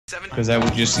Because that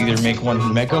would just either make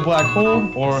one mega black hole,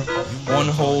 or one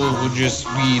hole would just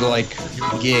be like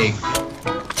gay.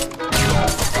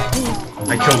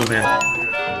 I killed a man.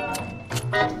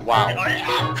 Wow. Are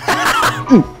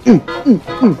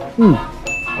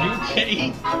you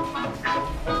okay?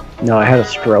 No, I had a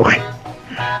stroke.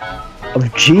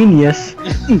 Of genius.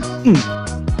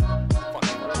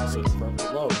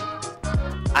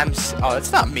 Oh,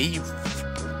 it's not me.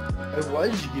 It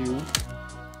was you.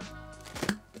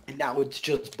 And now it's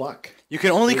just Buck. You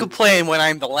can only complain when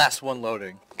I'm the last one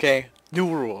loading. Okay? New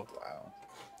rule. Wow.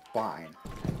 Fine.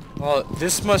 Well,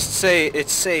 this must say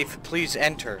it's safe. Please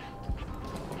enter.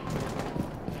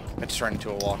 I just ran into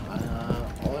a wall.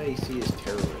 All I see is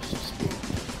terrorists.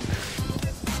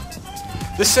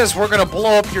 This says we're gonna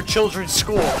blow up your children's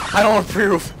school. I don't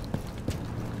approve.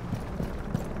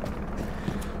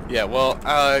 Yeah, well,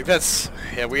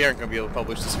 yeah, we aren't gonna be able to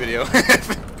publish this video.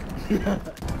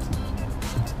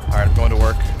 Alright, I'm going to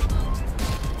work.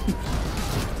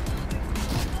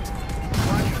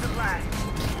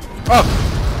 Oh!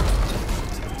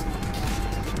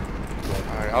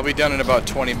 Alright, I'll be done in about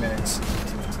 20 minutes.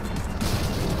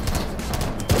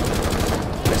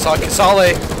 I saw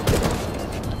Kisale!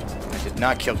 I did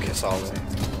not kill Kisale.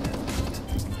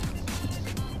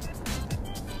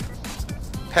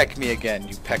 Peck me again,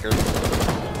 you pecker.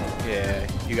 Yeah,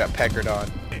 you got peckered on.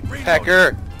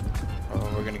 Pecker! Oh,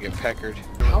 we're gonna get peckered.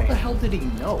 How the hell did he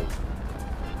know?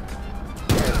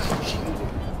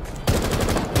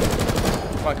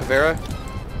 Come on, Caveira.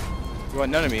 You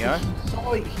want none of me, huh?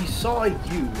 He saw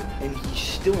you, and he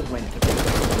still went to me.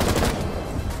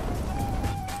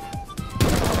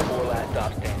 4 last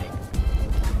stop standing.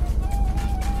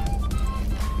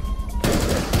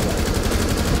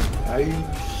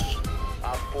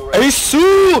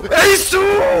 ACEUUUUUUU!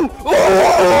 ACEUUUUUUU!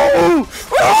 Oh!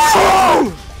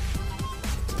 Oh!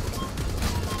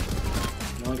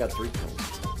 You only got 3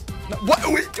 kills. No, what?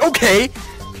 Okay.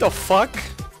 The fuck?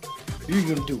 You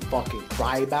gonna do fucking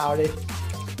cry about it?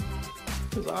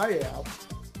 Cause I am.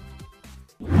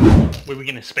 Where we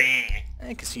gonna spam?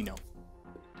 Casino.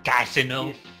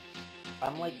 Casino.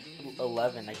 I'm like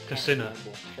 11. I can't Casino.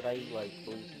 remember. Should I like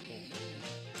lose the game?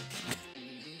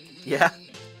 Yeah.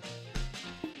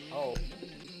 Oh.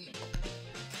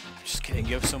 Just kidding.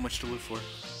 You have so much to live for.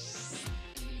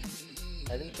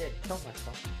 I didn't say I'd kill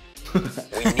myself.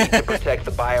 We need to protect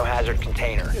the biohazard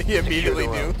container. He immediately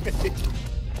knew.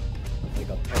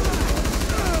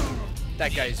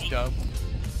 That guy's dumb.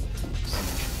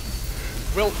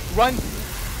 Will, run!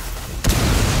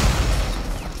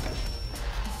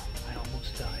 I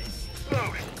almost died. I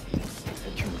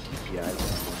turned DPI on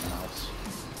my mouse.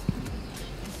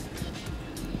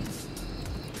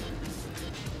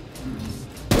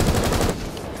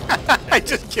 I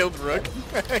just killed Rook.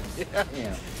 Yeah.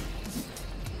 Yeah.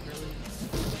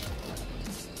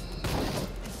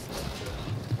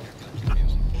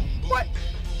 What?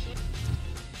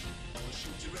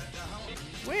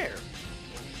 Where?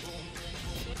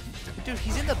 Dude,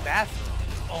 he's in the bathroom.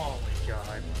 Oh my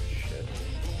god. Shit.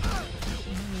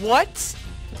 What?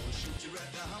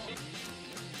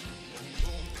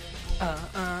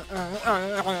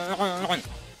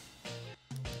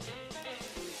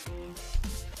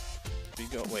 We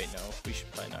go. Wait, no. We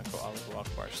should probably not go Olive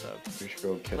Akbar sub. We should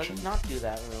go kitchen. Let's not do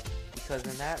that room, because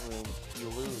in that room, you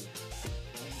lose.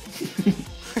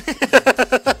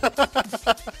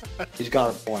 He's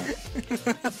got a point.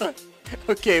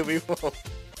 Okay, we won't.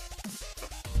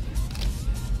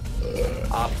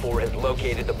 Op 4 has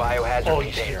located the biohazard Oh,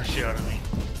 you scared container. the shit out of me.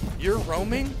 You're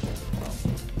roaming? Oh,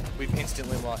 we've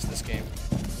instantly lost this game.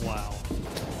 Wow.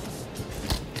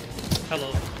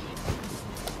 Hello.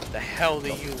 The hell do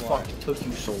you Fuck, want? it took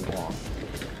you so long.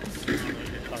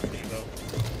 Talk to you about.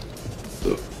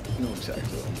 You know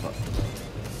exactly what I'm talking about.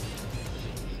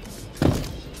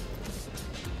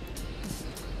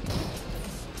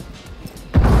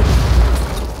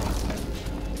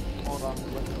 Hold on,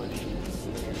 let's push.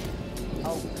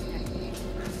 Oh.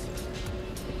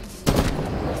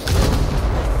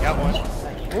 Got one.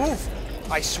 Move!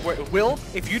 I swear, Will,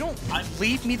 if you don't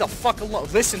leave me the fuck alone.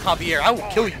 Listen, Javier, I will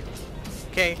kill you.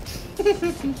 Okay?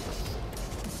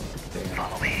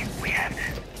 Follow me. We have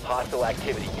this. Hostile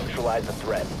activity. Neutralize the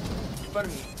threat. In front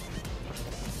of me.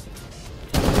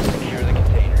 Secure the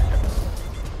container.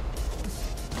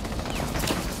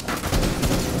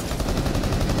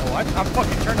 Oh, I'm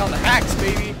fucking turned on the hacks,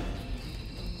 baby.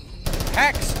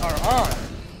 Hacks are on.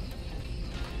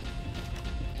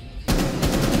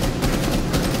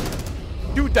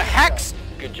 Dude, the hacks!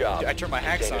 Good job. Dude, I turned my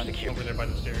hacks Container on. secure. Over there by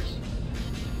the stairs.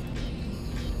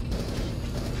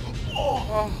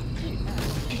 Oh.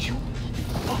 Did you?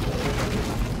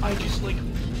 I just like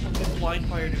fucking blind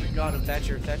fired him and got him.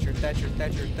 Thatcher. Yeah.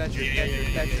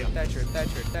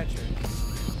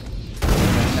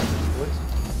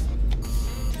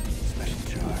 Special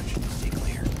charge. Stay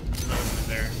clear. There's another one in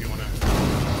there if you wanna.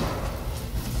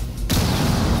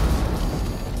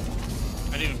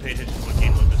 I didn't even pay attention to what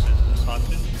game mode this is. Is this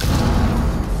hostage?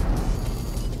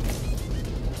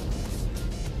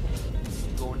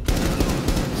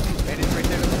 Bandit's right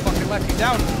there to the fucking left. He's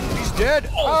down. He's dead.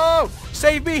 Oh!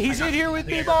 Save me! He's in here with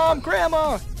me, Mom!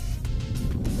 Grandma!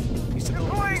 He's to the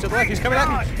left. He's coming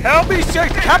at me. Help me, sir!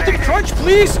 Captain Crunch,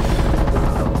 please!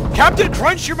 Captain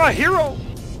Crunch, you're my hero!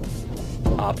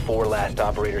 Op 4 last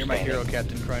operator You're my standing. hero,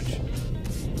 Captain Crunch.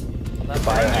 The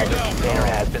biohazard container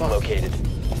has been located.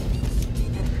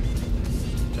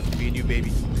 Just me and you, baby.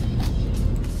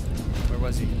 Where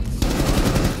was he?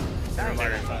 There,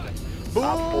 there, I found it.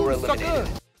 Op 4 Boom, sucker!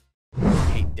 eliminated.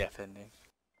 Hate death ending.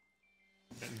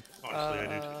 Honestly,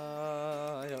 I do.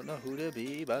 I don't know who to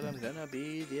be, but I'm gonna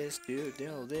be this dude.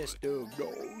 No, this dude.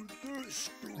 No, this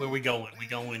dude. Where we going? We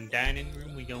going dining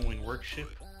room? We going workshop?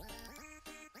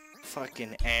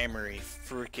 Fucking Amory,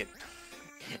 frickin'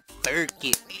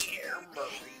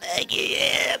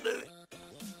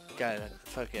 Gotta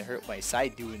fucking hurt my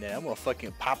side doing that. I'm gonna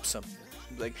fucking pop some.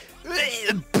 Like,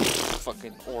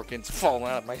 fucking organs falling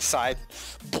out of my side.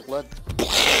 Blood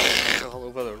all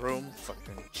over the room.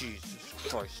 Fucking Jesus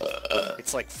Christ.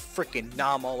 It's like frickin'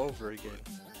 Nom all over again.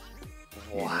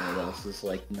 You know what else is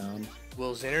like numb?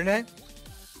 Will's internet?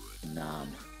 Numb.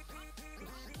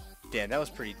 Damn, that was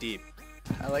pretty deep.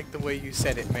 I like the way you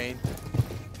said it, man.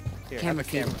 Here, have a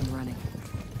camera. running.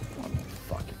 One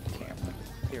fucking camera.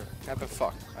 Here, have a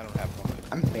fuck. I don't have one.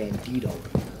 I'm Bandito.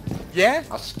 Yeah?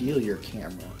 I'll steal your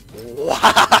camera.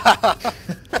 Wow!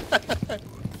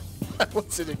 I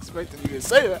wasn't expecting you to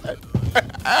say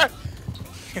that.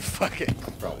 Fuck it.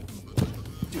 Bro.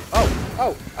 Dude, oh!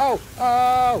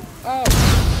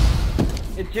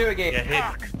 Interrogate. Yeah, hit.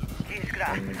 In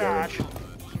the village.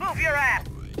 Move your ass!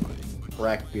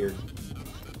 Blackbeard.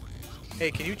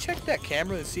 Hey, can you check that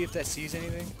camera and see if that sees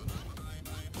anything?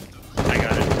 I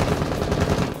got it.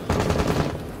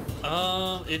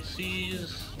 It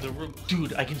sees the room.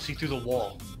 Dude, I can see through the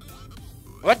wall.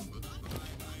 What?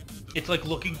 It's like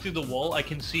looking through the wall. I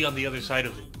can see on the other side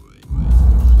of it.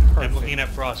 Perfect. I'm looking at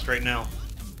Frost right now.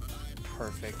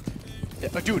 Perfect. Yeah,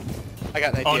 oh, dude, I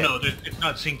got an Oh idea. no, it's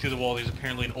not seeing through the wall. There's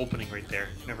apparently an opening right there.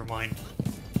 Never mind.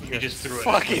 He just threw it.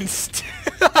 Fucking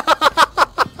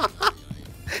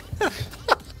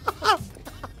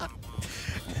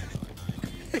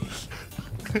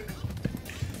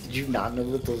Did you not know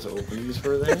that those openings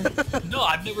were there? No,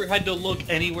 I've never had to look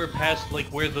anywhere past like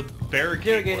where the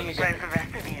barricade Interrogating was. again. For the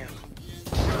rest of you.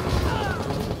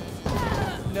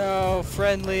 No,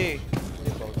 friendly.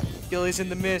 Gilly's in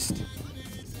the mist.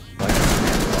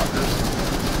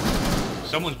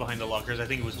 Someone's behind the lockers. I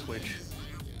think it was Twitch.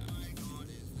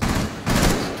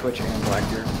 Twitch and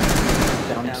Blackbeard.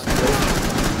 Down to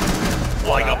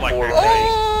Oh, I got Op 4 Blackbeard.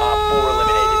 remaining. Op 4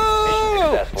 eliminated. Mission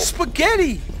successful.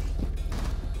 Spaghetti!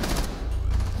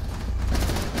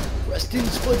 Rest in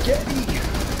spaghetti!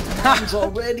 Hands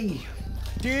already!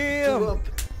 Damn! Threw up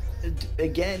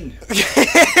again.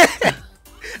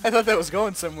 I thought that was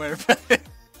going somewhere, but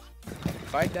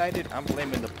if I died it, I'm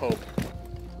blaming the Pope.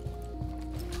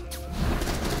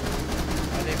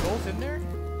 Are they both in there?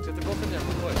 Except they're both in there.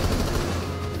 What?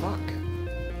 Fuck.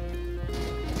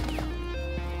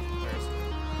 Where is it?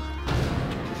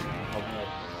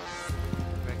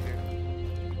 Back here.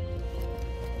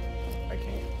 I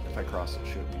can't. If I cross it,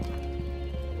 shoot me.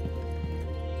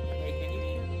 Hey, can you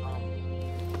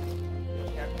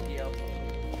shoot, Captain DL?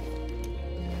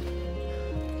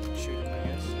 Shoot him, I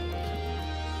guess.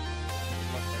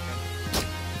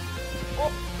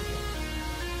 Oh!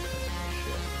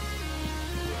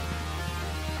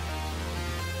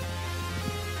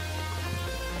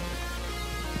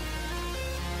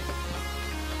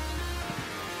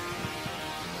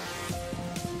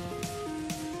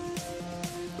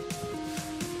 We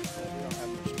don't have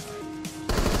much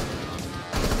time.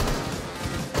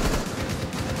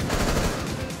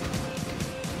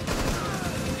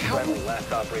 How Friendly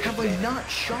last operator have I standing. not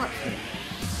shot him?